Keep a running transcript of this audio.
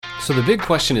So the big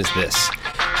question is this: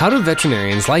 how do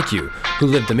veterinarians like you, who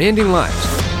live demanding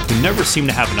lives, who never seem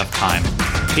to have enough time,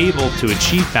 able to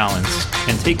achieve balance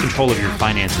and take control of your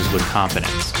finances with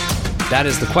confidence? That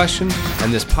is the question,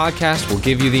 and this podcast will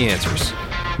give you the answers.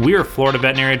 We are Florida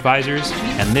Veterinary Advisors,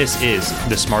 and this is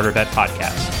the Smarter Vet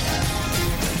Podcast.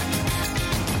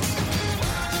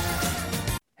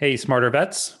 Hey, Smarter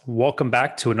Vets. Welcome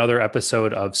back to another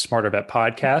episode of Smarter Vet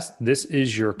Podcast. This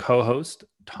is your co-host,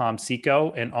 Tom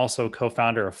Seco, and also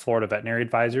co-founder of Florida Veterinary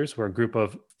Advisors. We're a group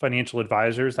of financial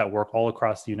advisors that work all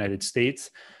across the United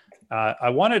States. I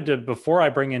wanted to, before I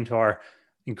bring into our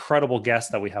incredible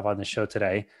guest that we have on the show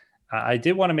today, I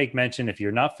did want to make mention, if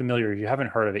you're not familiar, if you haven't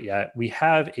heard of it yet, we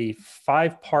have a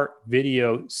 5-part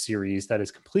video series that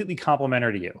is completely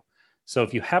complimentary to you. So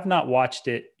if you have not watched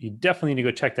it, you definitely need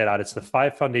to go check that out. It's the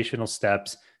 5 foundational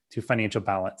steps to financial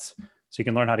balance. So you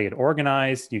can learn how to get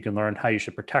organized. You can learn how you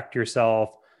should protect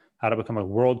yourself, how to become a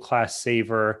world-class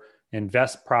saver,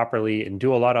 invest properly, and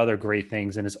do a lot of other great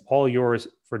things. And it's all yours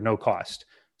for no cost.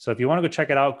 So if you want to go check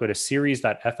it out, go to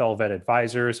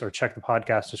series.flvetadvisors or check the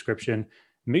podcast description.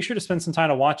 Make sure to spend some time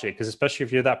to watch it, because especially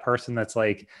if you're that person that's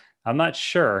like, I'm not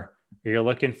sure, or you're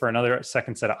looking for another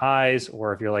second set of eyes,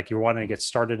 or if you're like, you're wanting to get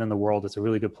started in the world, it's a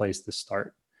really good place to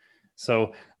start.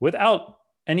 So without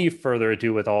any further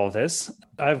ado with all of this,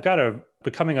 I've got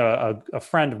becoming a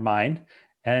friend of mine.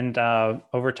 And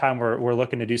over time, we're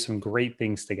looking to do some great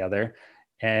things together.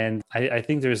 And I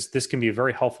think this can be a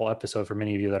very helpful episode for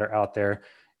many of you that are out there.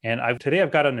 And today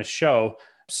I've got on the show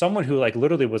someone who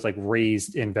literally was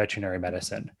raised in veterinary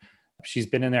medicine. She's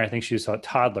been in there. I think she was a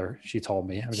toddler. She told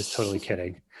me. I'm just totally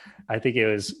kidding. I think it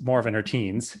was more of in her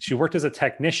teens. She worked as a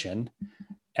technician.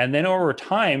 And then over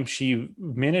time, she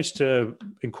managed to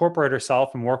incorporate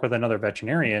herself and work with another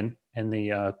veterinarian in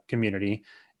the community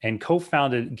and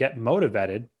co-founded Get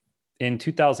Motivated in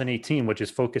 2018, which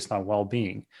is focused on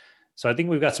well-being. So I think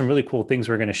we've got some really cool things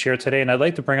we're going to share today. And I'd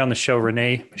like to bring on the show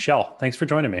Renee Michelle. Thanks for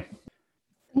joining me.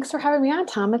 Thanks for having me on,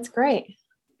 Tom. It's great.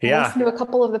 Yeah. I listened to a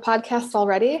couple of the podcasts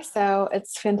already, so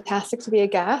it's fantastic to be a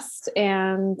guest.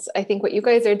 And I think what you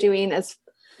guys are doing is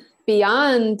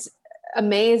beyond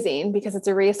amazing, because it's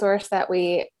a resource that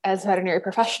we as veterinary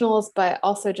professionals, but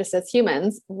also just as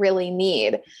humans, really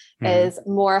need is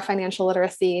more financial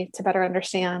literacy to better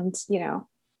understand,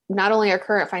 not only our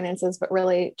current finances, but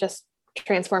really just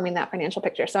transforming that financial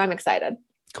picture. So I'm excited.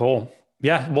 Cool.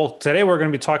 Yeah. Well, today we're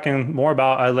going to be talking more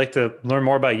about, I'd like to learn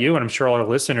more about you, and I'm sure all our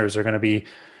listeners are going to be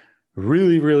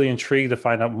really, really intrigued to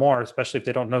find out more, especially if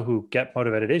they don't know who Get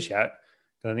Motivated is yet.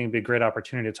 I think it'd be a great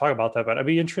opportunity to talk about that, but I'd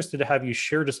be interested to have you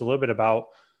share just a little bit about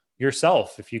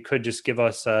yourself. If you could just give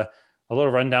us a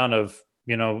little rundown of,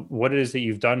 what it is that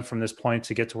you've done from this point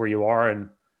to get to where you are, and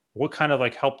what kind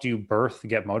of helped you birth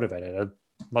Get Motivated. I'd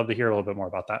love to hear a little bit more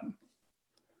about that.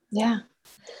 Yeah.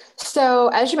 So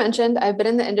as you mentioned, I've been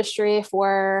in the industry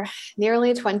for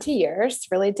nearly 20 years,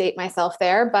 really date myself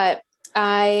there, but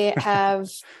I have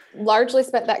largely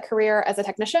spent that career as a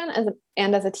technician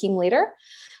and as a team leader.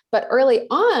 But early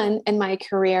on in my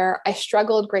career, I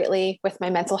struggled greatly with my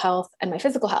mental health and my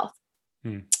physical health.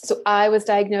 So I was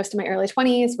diagnosed in my early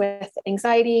 20s with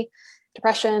anxiety,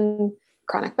 depression,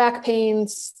 chronic back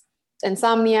pains,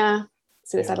 insomnia,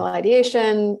 suicidal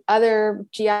ideation, other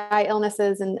GI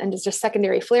illnesses, and just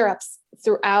secondary flare-ups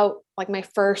throughout my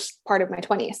first part of my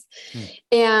 20s.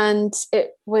 And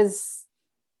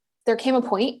there came a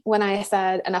point when I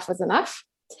said enough was enough.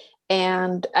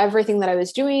 And everything that I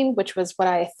was doing, which was what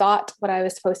I thought what I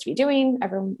was supposed to be doing, I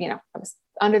was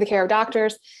under the care of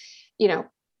doctors,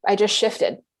 I just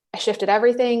shifted. I shifted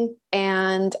everything.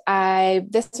 And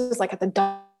this was at the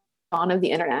dawn of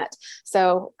the internet.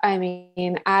 So,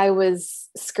 I was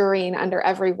scurrying under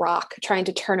every rock, trying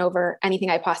to turn over anything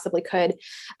I possibly could,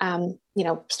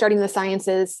 starting the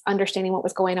sciences, understanding what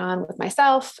was going on with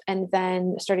myself, and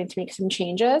then starting to make some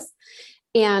changes.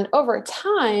 And over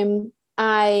time,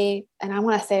 I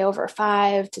want to say over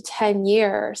 5 to 10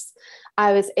 years,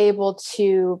 I was able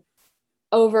to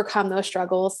overcome those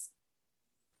struggles,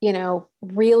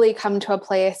 really come to a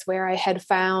place where I had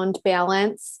found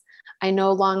balance. I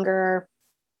no longer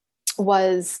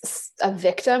was a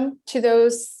victim to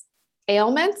those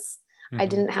ailments. I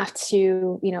didn't have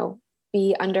to,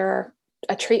 be under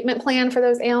a treatment plan for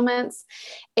those ailments.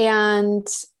 And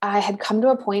I had come to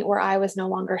a point where I was no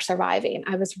longer surviving.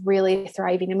 I was really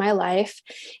thriving in my life.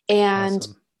 And,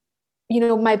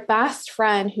 Awesome. My best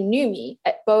friend who knew me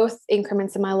at both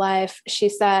increments in my life, she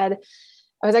said,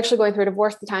 I was actually going through a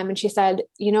divorce at the time. And she said,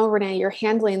 Renee, you're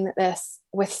handling this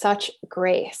with such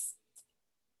grace.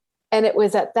 And it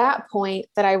was at that point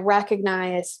that I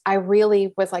recognized I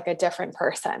really was like a different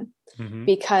person.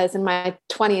 Because in my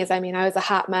 20s, I mean, I was a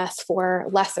hot mess for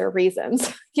lesser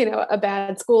reasons. A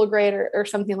bad school grade or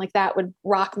something like that would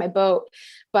rock my boat.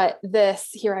 But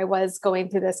here I was going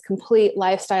through this complete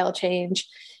lifestyle change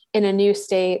in a new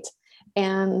state,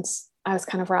 and I was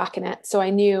kind of rocking it. So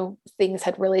I knew things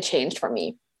had really changed for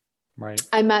me. Right.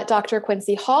 I met Dr.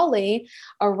 Quincy Hawley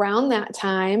around that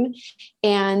time,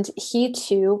 and he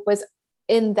too was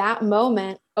in that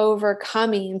moment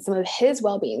overcoming some of his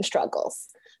well-being struggles.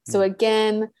 So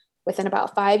again, within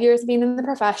about 5 years of being in the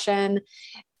profession,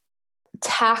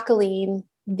 tackling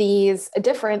these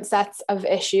different sets of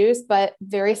issues, but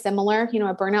very similar,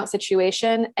 a burnout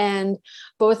situation. And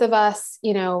both of us,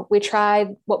 we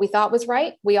tried what we thought was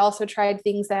right. We also tried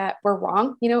things that were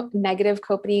wrong, negative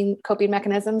coping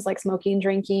mechanisms like smoking,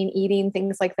 drinking, eating,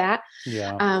 things like that.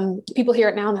 Yeah. People hear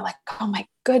it now and they're like, oh my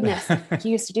goodness,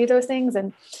 you used to do those things.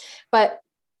 But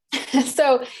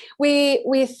so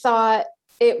we thought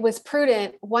it was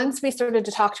prudent once we started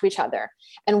to talk to each other.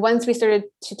 And once we started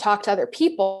to talk to other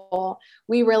people,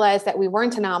 we realized that we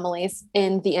weren't anomalies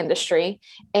in the industry,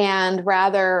 and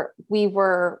rather we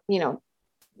were,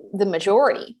 the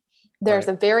majority. There's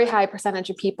a very high percentage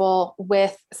of people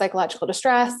with psychological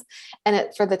distress. And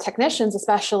for the technicians,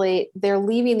 especially, they're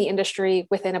leaving the industry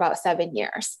within about 7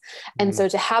 years. And so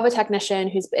to have a technician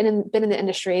who's been in the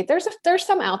industry, there's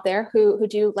some out there who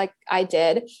do like I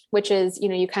did, which is,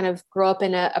 you kind of grow up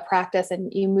in a practice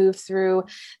and you move through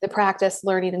the practice,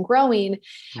 learning and growing,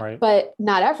 but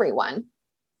not everyone.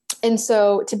 And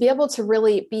so to be able to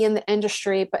really be in the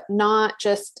industry, but not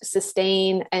just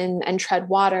sustain and tread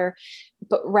water,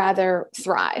 but rather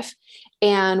thrive.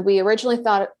 And we originally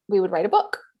thought we would write a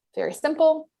book, very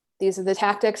simple. These are the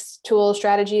tactics, tools,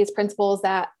 strategies, principles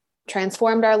that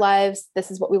transformed our lives. This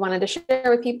is what we wanted to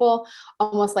share with people,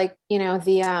 almost like,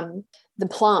 the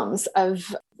plums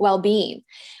of well-being.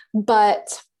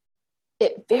 But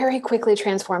it very quickly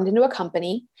transformed into a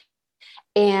company.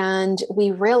 And we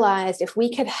realized if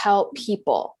we could help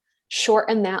people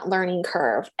shorten that learning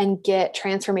curve and get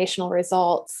transformational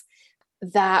results,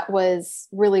 that was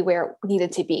really where it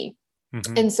needed to be.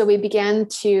 And so we began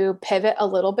to pivot a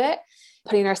little bit,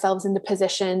 putting ourselves into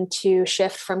position to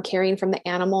shift from caring from the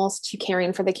animals to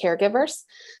caring for the caregivers.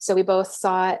 So we both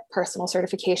sought personal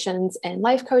certifications in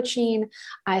life coaching.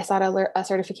 I sought a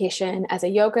certification as a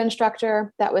yoga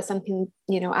instructor. That was something,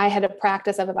 I had a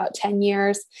practice of about 10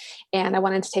 years, and I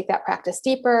wanted to take that practice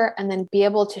deeper and then be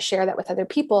able to share that with other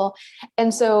people.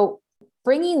 And so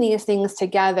bringing these things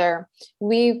together,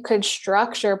 we could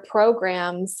structure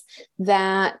programs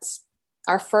that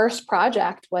our first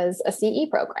project was a CE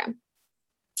program.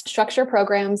 Structure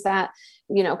programs that,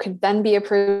 could then be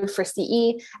approved for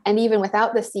CE. And even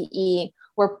without the CE,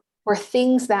 were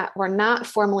things that were not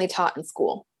formally taught in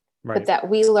school, but that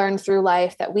we learned through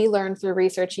life, that we learned through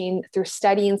researching, through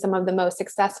studying some of the most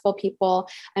successful people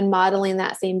and modeling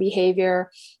that same behavior.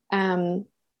 And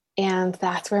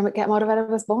that's where Get Motivated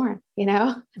was born,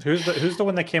 Who's the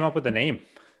one that came up with the name?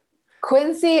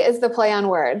 Quincy is the play on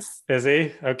words. Is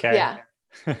he? Okay. Yeah.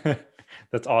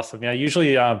 That's awesome. Yeah.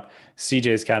 Usually CJ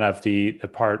is kind of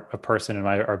a person in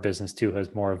our business too,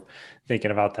 who's more of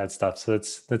thinking about that stuff. So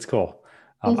that's cool.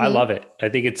 I love it. I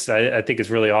think it's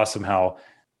really awesome how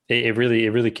it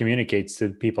really communicates to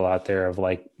people out there of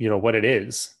like, what it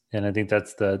is. And I think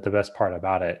that's the best part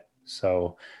about it.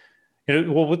 So,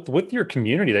 well, with your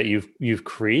community that you've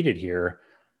created here,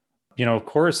 of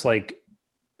course, like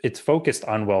it's focused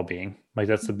on well-being. Like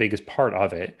that's the biggest part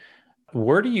of it.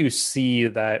 Where do you see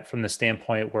that from the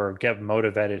standpoint where Get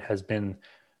Motivated has been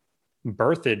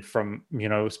birthed from,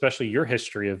 especially your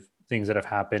history of things that have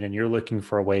happened and you're looking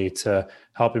for a way to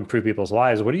help improve people's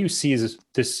lives? What do you see as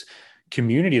this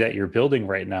community that you're building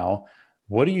right now?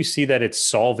 What do you see that it's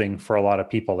solving for a lot of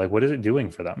people? Like, what is it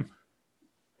doing for them?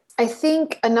 I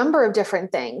think a number of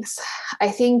different things.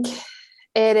 I think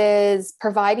it is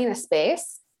providing a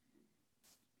space,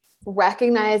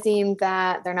 recognizing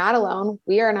that they're not alone.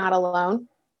 We are not alone.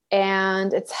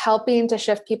 And it's helping to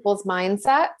shift people's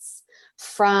mindsets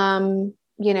from,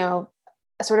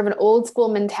 sort of an old school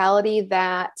mentality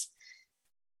that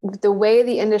the way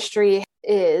the industry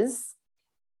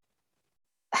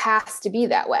has to be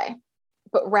that way,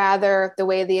 but rather the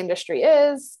way the industry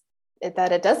is,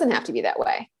 that it doesn't have to be that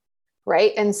way.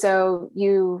 Right. And so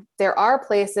there are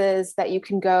places that you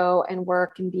can go and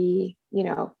work and be,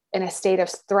 in a state of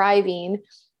thriving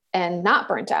and not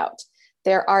burnt out.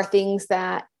 There are things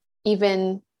that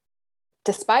even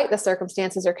despite the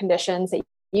circumstances or conditions that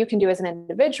you can do as an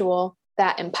individual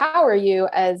that empower you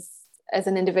as as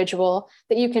an individual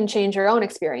that you can change your own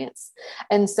experience.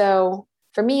 And so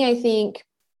for me, I think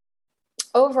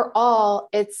overall,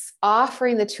 it's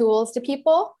offering the tools to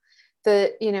people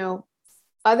that,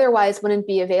 otherwise wouldn't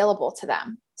be available to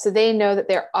them. So they know that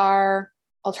there are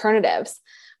alternatives,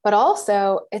 but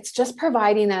also it's just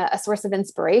providing a source of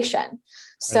inspiration.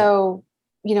 So,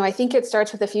 I think it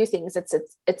starts with a few things.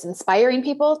 It's inspiring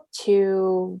people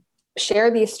to share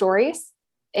these stories,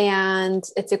 and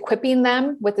it's equipping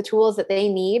them with the tools that they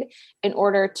need in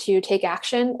order to take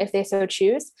action if they so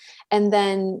choose. And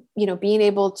then, being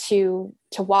able to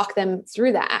walk them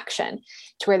through that action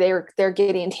to where they're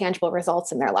getting tangible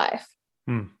results in their life.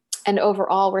 And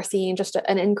overall, we're seeing just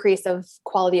an increase of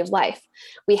quality of life.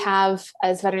 We have,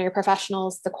 as veterinary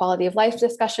professionals, the quality of life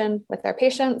discussion with our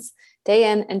patients day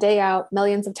in and day out,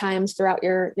 millions of times throughout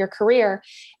your career.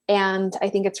 And I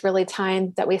think it's really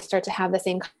time that we start to have the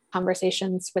same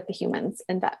conversations with the humans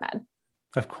in vet med.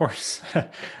 Of course.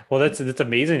 Well, that's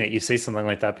amazing that you say something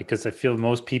like that, because I feel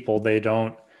most people, they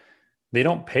don't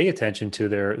pay attention to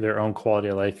their own quality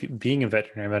of life, being in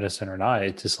veterinary medicine or not.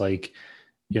 It's just like,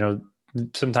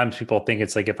 sometimes people think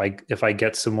it's like, if I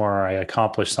get somewhere or I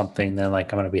accomplish something, then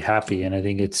like I'm going to be happy. And I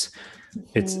think it's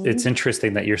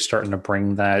interesting that you're starting to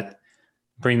bring that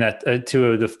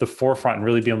to the forefront and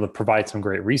really be able to provide some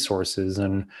great resources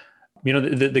and,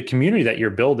 the community that you're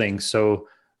building. So,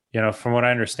 from what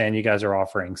I understand, you guys are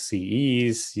offering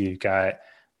CEs, you've got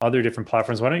other different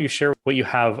platforms. Why don't you share what you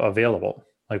have available,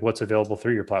 like what's available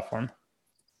through your platform?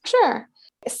 Sure.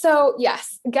 So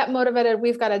yes, Get Motivated.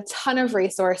 We've got a ton of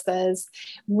resources.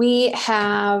 We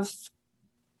have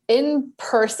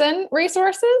in-person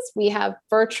resources. We have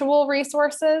virtual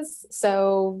resources.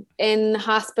 So in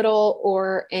hospital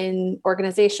or in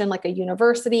organization like a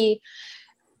university,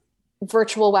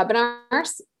 virtual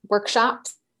webinars,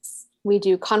 workshops. We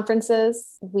do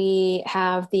conferences. We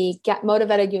have the Get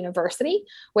Motivated University,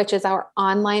 which is our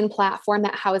online platform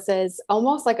that houses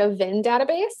almost like a Venn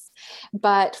database,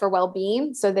 but for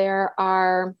well-being. So there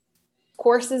are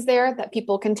courses there that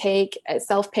people can take as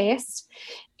self-paced.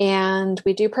 And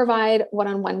we do provide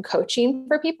one-on-one coaching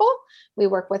for people. We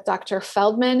work with Dr.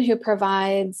 Feldman, who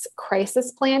provides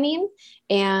crisis planning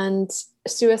and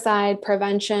suicide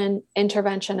prevention,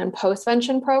 intervention, and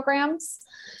postvention programs.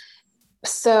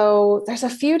 So there's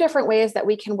a few different ways that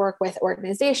we can work with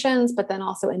organizations, but then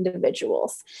also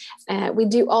individuals. We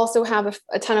do also have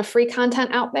a ton of free content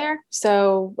out there.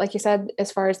 So like you said,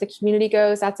 as far as the community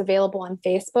goes, that's available on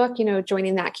Facebook,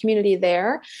 joining that community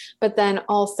there. But then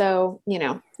also,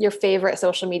 your favorite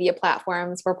social media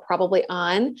platforms we're probably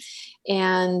on,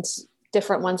 and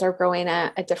different ones are growing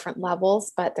at different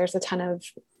levels, but there's a ton of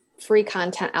free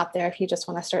content out there if you just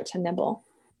want to start to nibble.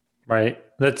 Right.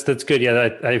 That's good. Yeah.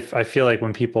 I feel like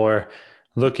when people are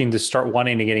looking to start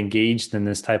wanting to get engaged in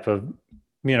this type of,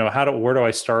 where do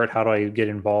I start? How do I get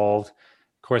involved?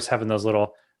 Of course, having those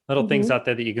little things out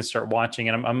there that you can start watching.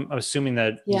 And I'm assuming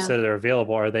that you said they're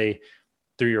available. Are they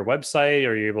through your website?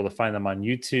 Or are you able to find them on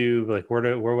YouTube? Like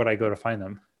where would I go to find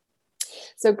them?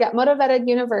 So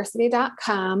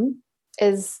getmotivateduniversity.com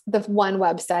is the one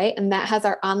website, and that has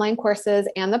our online courses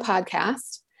and the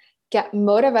podcast.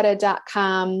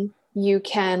 Getmotivated.com, you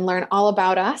can learn all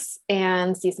about us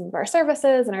and see some of our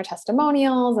services and our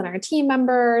testimonials and our team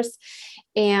members.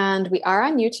 And we are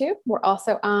on YouTube. We're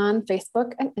also on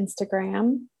Facebook and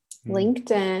Instagram,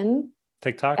 LinkedIn,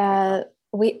 TikTok.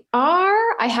 We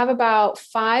are. I have about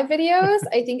 5 videos.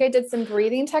 I think I did some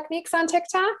breathing techniques on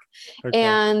TikTok. Okay.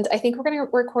 And I think we're going to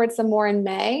record some more in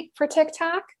May for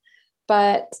TikTok,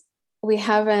 but we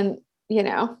haven't,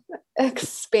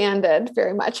 expanded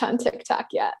very much on TikTok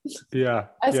yet. Yeah.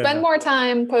 I spend more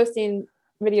time posting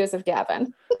videos of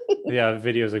Gavin. Yeah.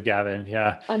 Videos of Gavin.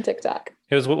 Yeah. On TikTok.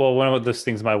 It was, one of those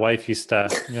things my wife used to,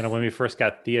 when we first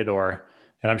got Theodore,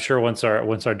 and I'm sure once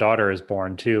our daughter is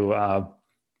born too,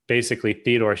 basically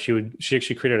Theodore, she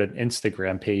actually created an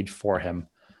Instagram page for him.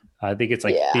 I think it's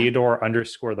like Theodore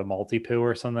 _ the multi-poo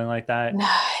or something like that. Nice.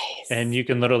 And you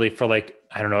can literally for like,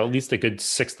 I don't know, at least a good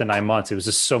 6 to 9 months, it was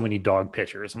just so many dog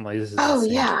pictures. I'm like, this is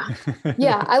insane. Yeah.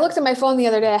 Yeah. I looked at my phone the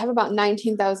other day. I have about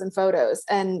 19,000 photos,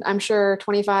 and I'm sure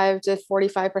 25 to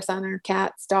 45% are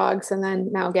cats, dogs, and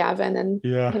then now Gavin and,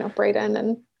 Brayden,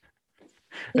 and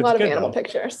a lot of animal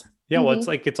pictures. Yeah. Well,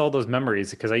 it's all those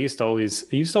memories, because I used to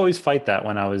always fight that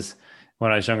when I was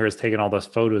younger, is taking all those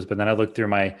photos. But then I looked through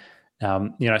my,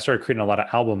 I started creating a lot of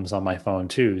albums on my phone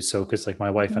too. So, cause like my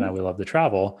wife and I, we love to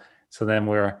travel. So then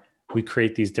we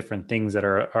create these different things that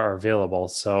are available.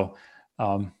 So,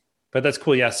 but that's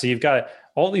cool. Yeah. So you've got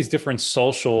all these different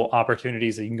social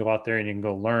opportunities that you can go out there and you can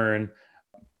go learn.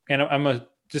 And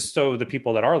just so the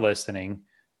people that are listening,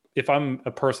 if I'm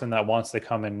a person that wants to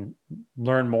come and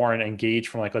learn more and engage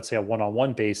from like, let's say a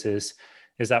one-on-one basis,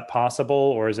 is that possible?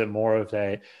 Or is it more of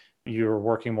you're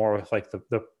working more with like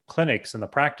the clinics and the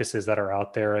practices that are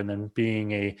out there and then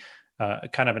being a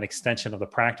kind of an extension of the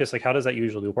practice? Like, how does that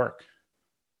usually work?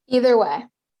 Either way.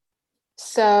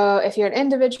 So if you're an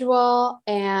individual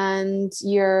and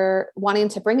you're wanting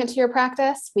to bring it to your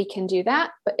practice, we can do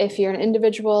that. But if you're an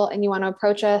individual and you want to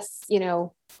approach us,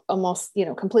 almost,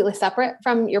 completely separate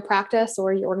from your practice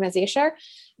or your organization,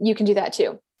 you can do that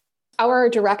too. Our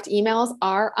direct emails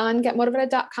are on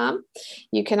getmotivated.com.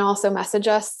 You can also message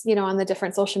us, on the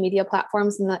different social media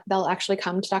platforms, and they'll actually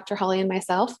come to Dr. Holly and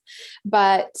myself.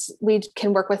 But we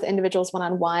can work with individuals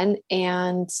one-on-one,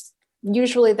 and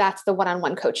usually that's the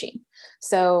one-on-one coaching.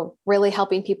 So really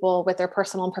helping people with their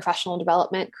personal and professional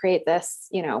development, create this,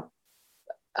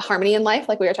 harmony in life,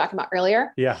 like we were talking about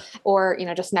earlier. Yeah. Or,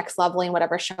 just next leveling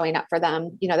whatever's showing up for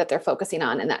them, that they're focusing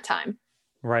on in that time.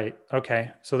 Right. Okay.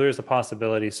 So there's a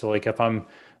possibility. So like if I'm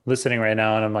listening right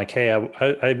now and I'm like, hey,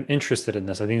 I'm interested in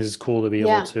this. I think this is cool to be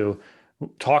able to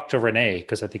talk to Renee,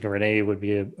 because I think Renee would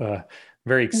be a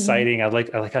very exciting.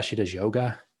 Mm-hmm. I like how she does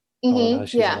yoga. Mm-hmm.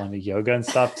 She's into yoga and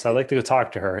stuff. So I'd like to go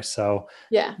talk to her. So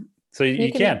So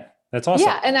you can. That's awesome.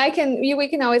 Yeah. And we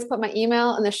can always put my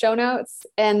email in the show notes.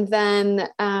 And then,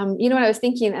 what I was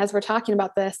thinking as we're talking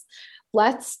about this,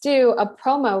 let's do a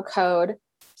promo code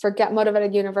for Get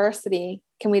Motivated University.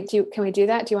 Can we do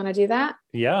that? Do you want to do that?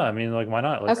 Yeah. I mean, like, why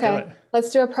not? Let's do it. Let's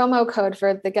do a promo code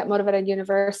for the Get Motivated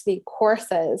University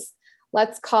courses.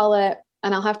 Let's call it,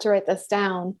 and I'll have to write this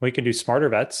down. We can do Smarter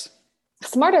Vets.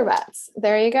 Smarter Vets.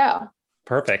 There you go.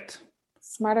 Perfect.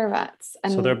 Smarter Vets.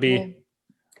 And so there'll be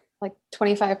like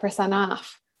 25%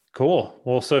 off. Cool.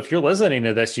 Well, so if you're listening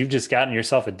to this, you've just gotten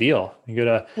yourself a deal. You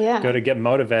go to Get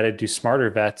Motivated, do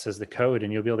Smarter Vets as the code,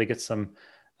 and you'll be able to get some,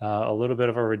 a little bit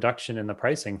of a reduction in the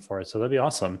pricing for it. So that'd be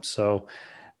awesome. So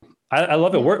I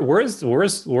love it. Where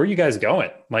are you guys going?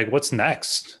 Like, what's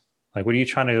next? Like, where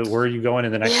are you going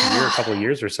in the next year, a couple of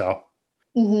years or so?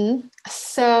 Mm-hmm.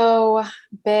 So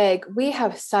big. We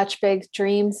have such big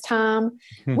dreams, Tom.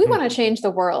 We want to change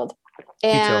the world,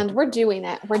 and we're doing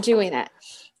it.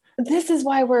 This is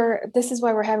why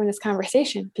we're having this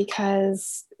conversation,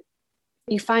 because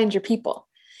you find your people.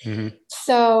 Mm-hmm.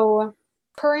 So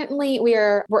currently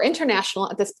we're international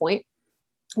at this point.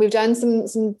 We've done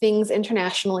some things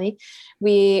internationally.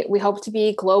 We hope to be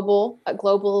a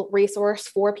global resource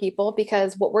for people,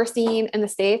 because what we're seeing in the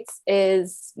States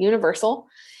is universal.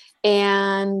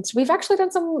 And we've actually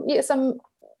done some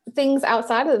things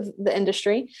outside of the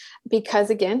industry, because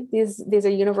again, these are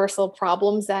universal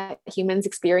problems that humans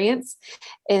experience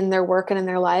in their work and in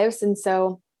their lives. And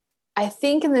so I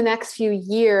think in the next few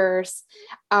years,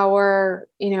 our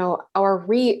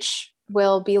reach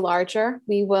will be larger.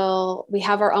 We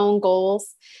have our own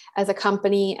goals as a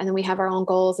company, and then we have our own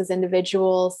goals as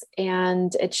individuals.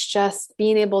 And it's just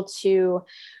being able to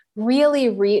really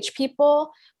reach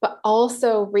people, but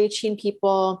also reaching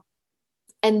people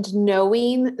and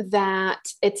knowing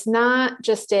that it's not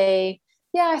just I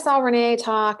saw Renee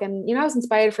talk and, I was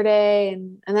inspired for today.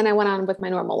 And then I went on with my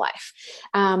normal life.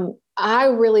 I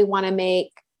really want to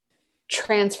make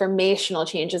transformational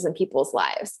changes in people's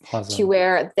lives. Awesome. To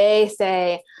where they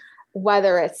say,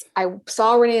 whether it's, I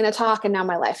saw Renee in a talk and now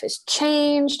my life has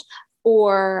changed,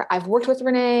 or I've worked with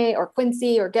Renee or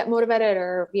Quincy or Get Motivated,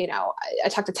 or, I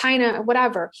talked to Tina,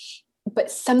 whatever.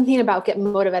 But something about Get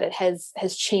Motivated has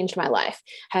changed my life,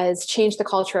 has changed the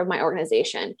culture of my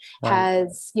organization,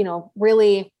 has,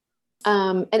 really,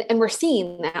 and we're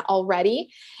seeing that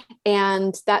already.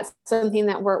 And that's something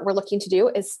that we're looking to do,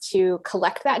 is to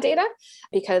collect that data,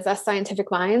 because us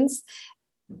scientific minds,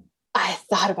 I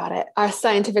thought about it. Our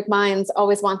scientific minds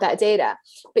always want that data,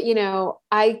 but,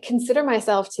 I consider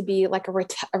myself to be like a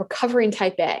recovering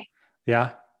type A.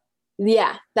 Yeah.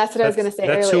 Yeah, that's what I was going to say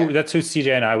earlier. That's who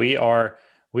CJ and I, we are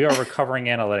recovering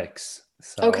analytics.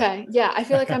 So. Okay. Yeah. I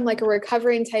feel like I'm like a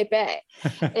recovering type A,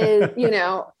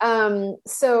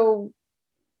 so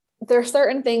there are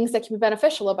certain things that can be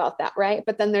beneficial about that. Right.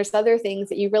 But then there's other things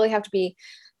that you really have to be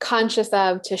conscious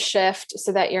of to shift,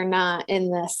 so that you're not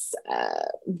in this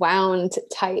wound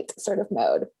tight sort of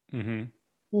mode. Mm-hmm.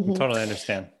 Mm-hmm. Totally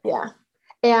understand. Yeah.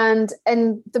 And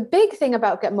the big thing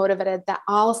about Get Motivated that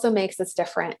also makes us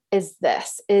different is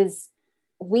it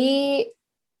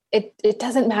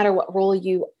doesn't matter what role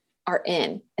you are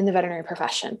in the veterinary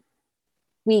profession.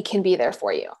 We can be there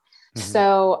for you. Mm-hmm.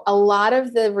 So a lot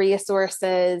of the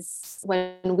resources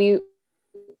when we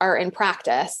are in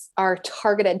practice are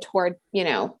targeted toward,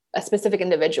 a specific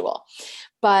individual,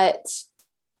 but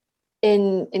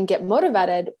in Get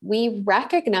Motivated, we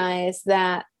recognize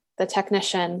that the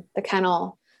technician, the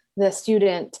kennel, the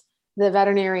student, the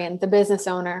veterinarian, the business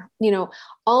owner,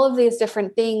 all of these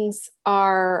different things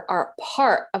are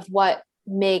part of what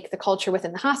make the culture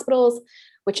within the hospitals,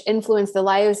 which influence the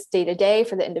lives day to day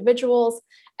for the individuals,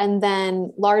 and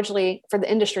then largely for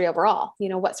the industry overall.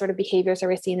 What sort of behaviors are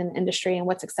we seeing in the industry, and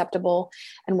what's acceptable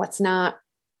and what's not.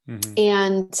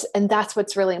 And that's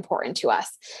what's really important to us.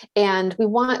 And we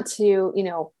want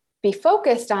to, be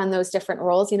focused on those different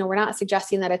roles. We're not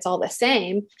suggesting that it's all the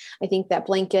same. I think that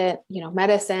blanket,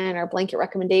 medicine or blanket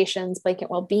recommendations,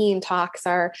 blanket well-being talks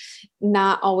are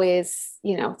not always,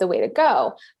 the way to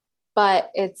go, but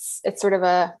it's sort of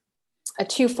a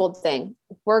twofold thing.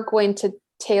 We're going to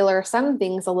tailor some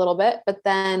things a little bit, but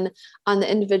then on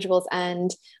the individual's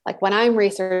end, like when I'm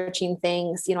researching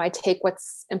things, I take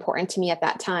what's important to me at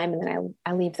that time, and then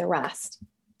I leave the rest.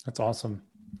 That's awesome.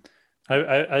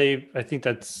 I think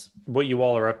that's what you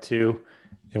all are up to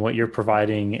and what you're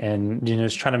providing, and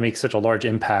just trying to make such a large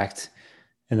impact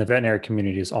in the veterinary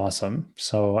community is awesome.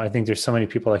 So I think there's so many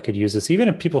people that could use this. Even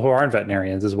if people who aren't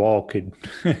veterinarians as well could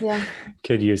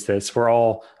could use this. We're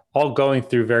all going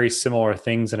through very similar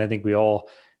things, and I think we all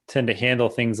tend to handle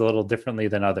things a little differently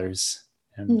than others.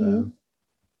 And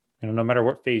no matter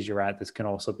what phase you're at, this can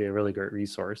also be a really great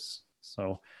resource.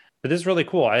 So. But this is really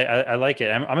cool. I like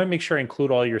it. I'm going to make sure I include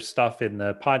all your stuff in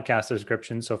the podcast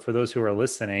description. So for those who are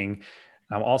listening,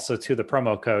 also to the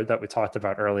promo code that we talked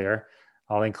about earlier,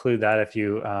 I'll include that. If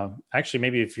you actually,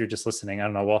 maybe if you're just listening, I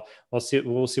don't know.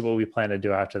 We'll see what we plan to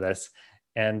do after this.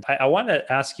 And I want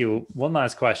to ask you one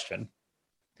last question.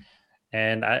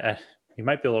 And you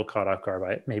might be a little caught off guard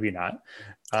by it, maybe not.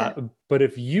 But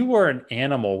if you were an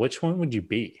animal, which one would you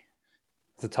be?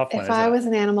 It's a tough one. If I was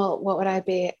an animal, what would I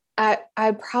be?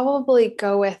 I'd probably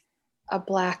go with a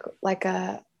Black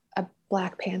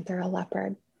Panther, a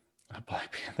leopard. A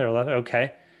Black Panther, a leopard.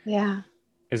 Okay. Yeah.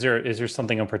 Is there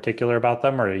something in particular about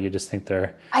them, or do you just think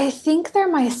they're? I think they're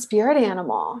my spirit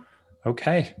animal.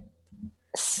 Okay.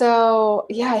 So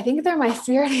yeah, I think they're my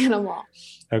spirit animal.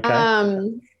 Okay.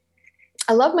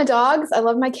 I love my dogs. I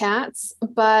love my cats,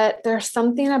 but there's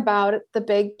something about the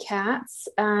big cats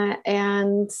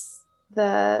and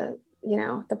the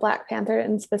Black Panther,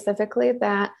 and specifically,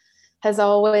 that has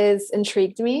always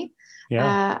intrigued me.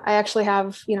 Yeah. I actually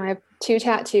have, I have 2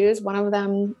 tattoos. One of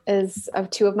them is of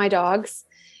 2 of my dogs,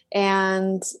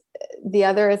 and the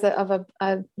other is of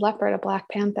a leopard, a Black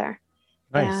Panther.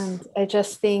 Nice. And I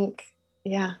just think,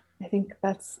 I think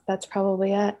that's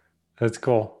probably it. That's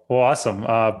cool. Well, awesome.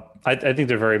 I think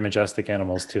they're very majestic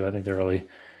animals too. I think they're really,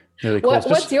 really cool.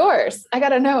 What's yours? I got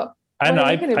to know. I know.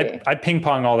 I ping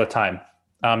pong all the time.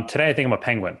 Today, I think I'm a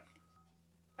penguin.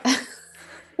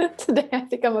 Today, I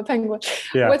think I'm a penguin.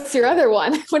 Yeah. What's your other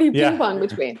one? What do you ping pong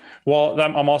between? Well,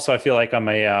 I'm also, I feel like I'm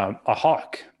a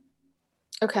hawk.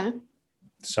 Okay.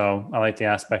 So I like the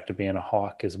aspect of being a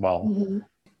hawk as well. Mm-hmm.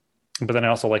 But then I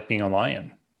also like being a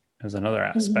lion as another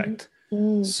aspect.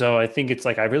 Mm-hmm. So I think it's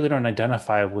like, I really don't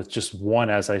identify with just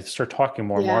one. As I start talking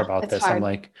more and more about this, hard. I'm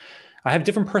like, I have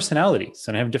different personalities,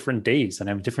 and I have different days, and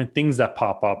I have different things that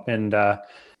pop up. And,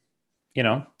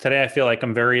 today I feel like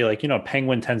I'm very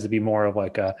penguin tends to be more of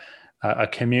like a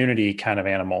community kind of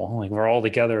animal. Like we're all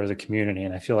together as a community.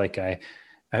 And I feel like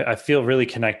I feel really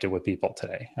connected with people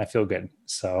today. I feel good.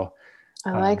 So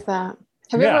I like that.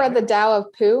 Have you ever read The Tao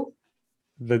of Pooh?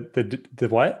 The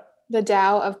what? The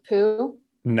Tao of Pooh?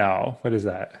 No. What is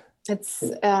that? It's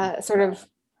sort of,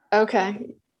 okay.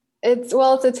 It's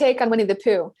a take on Winnie the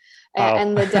Pooh.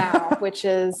 And the Tao, which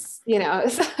is,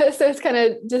 so it kind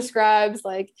of describes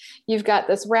like, you've got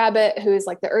this rabbit who's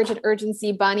like the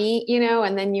urgency bunny,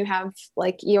 and then you have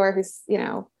like Eeyore who's,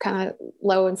 kind of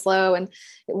low and slow, and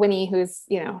Winnie who's,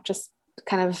 just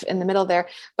kind of in the middle there.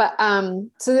 But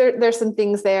so there's some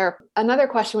things there. Another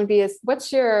question would be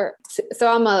so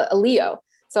I'm a Leo.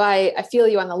 So I feel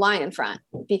you on the lion front,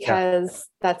 because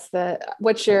that's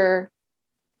what's your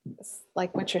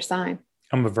sign?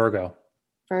 I'm a Virgo.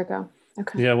 Virgo.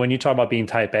 Okay. Yeah. When you talk about being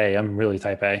type A, I'm really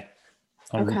type A.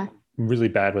 I'm really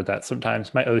bad with that.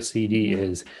 Sometimes my OCD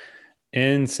is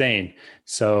insane.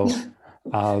 So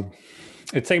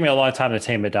it's taken me a long time to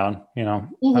tame it down,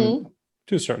 to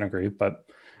a certain degree, but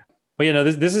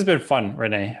this has been fun,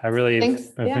 Renee. I really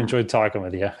have enjoyed talking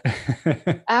with you.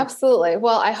 Absolutely.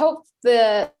 Well, I hope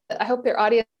your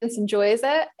audience enjoys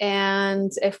it.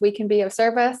 And if we can be of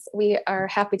service, we are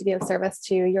happy to be of service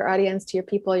to your audience, to your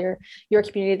people, your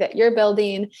community that you're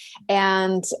building.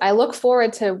 And I look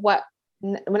forward to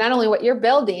not only what you're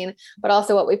building, but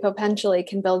also what we potentially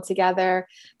can build together.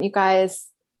 You guys,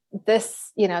 the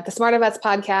Smarter Vets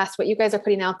podcast, what you guys are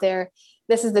putting out there,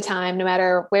 this is the time, no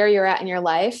matter where you're at in your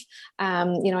life.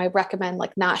 I recommend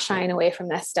like not shying away from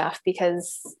this stuff,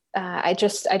 because I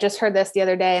just heard this the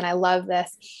other day, and I love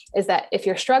this, is that if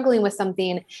you're struggling with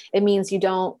something, it means you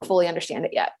don't fully understand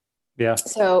it yet. Yeah.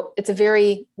 So it's a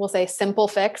very, we'll say, simple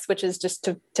fix, which is just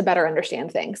to better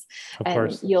understand things,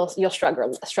 and you'll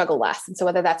struggle less. And so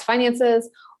whether that's finances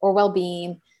or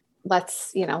well-being,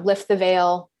 let's, lift the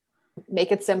veil,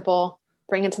 make it simple,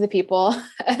 bring it to the people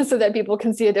so that people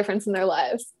can see a difference in their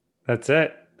lives. That's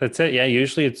it. Yeah.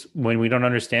 Usually it's when we don't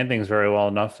understand things very well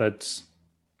enough, it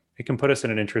can put us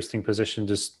in an interesting position,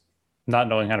 just not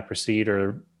knowing how to proceed,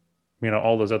 or,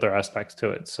 all those other aspects to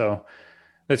it. So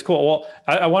that's cool. Well,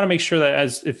 I want to make sure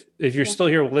that if you're still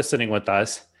here listening with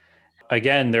us,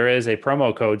 again, there is a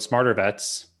promo code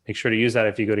SmarterVets. Make sure to use that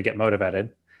if you go to Get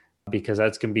Motivated, because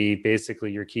that's going to be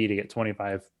basically your key to get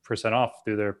 25% off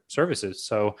through their services.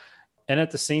 So, and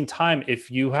at the same time, if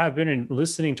you have been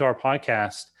listening to our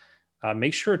podcast,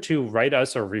 make sure to write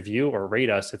us a review or rate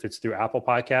us if it's through Apple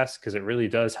Podcasts, because it really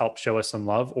does help show us some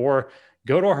love. Or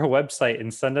go to our website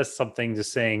and send us something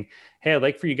just saying, hey, I'd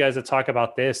like for you guys to talk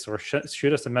about this, or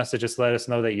shoot us a message. Just let us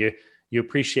know that you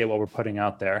appreciate what we're putting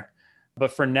out there.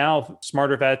 But for now,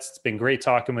 Smarter Vets, it's been great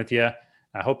talking with you.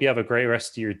 I hope you have a great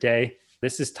rest of your day.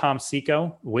 This is Tom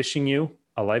Seco, wishing you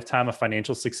a lifetime of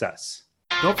financial success.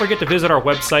 Don't forget to visit our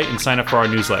website and sign up for our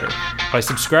newsletter. By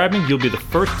subscribing, you'll be the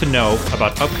first to know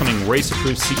about upcoming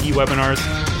race-approved CE webinars,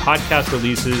 podcast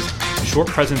releases, short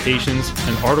presentations,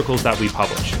 and articles that we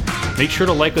publish. Make sure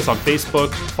to like us on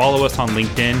Facebook, follow us on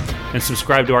LinkedIn, and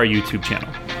subscribe to our YouTube channel.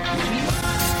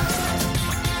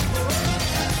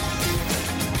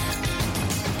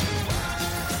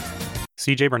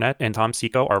 CJ Burnett and Tom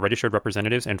Seco are registered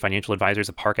representatives and financial advisors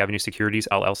of Park Avenue Securities,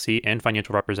 LLC, and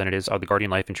financial representatives of the Guardian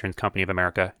Life Insurance Company of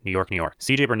America, New York, New York.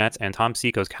 CJ Burnett's and Tom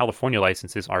Seco's California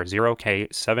licenses are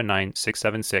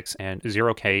 0K79676 and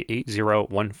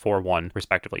 0K80141,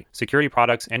 respectively. Security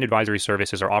products and advisory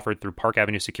services are offered through Park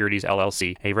Avenue Securities,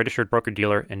 LLC, a registered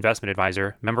broker-dealer, investment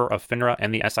advisor, member of FINRA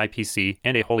and the SIPC,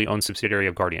 and a wholly owned subsidiary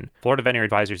of Guardian. Florida Veterinary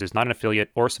Advisors is not an affiliate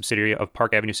or subsidiary of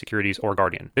Park Avenue Securities or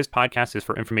Guardian. This podcast is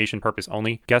for information purpose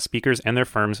only. Guest speakers and their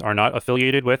firms are not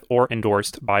affiliated with or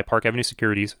endorsed by Park Avenue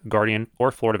Securities, Guardian,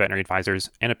 or Florida Veterinary Advisors,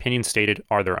 and opinions stated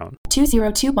are their own.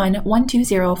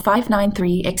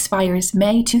 2021-120-593 expires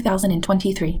May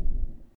 2023.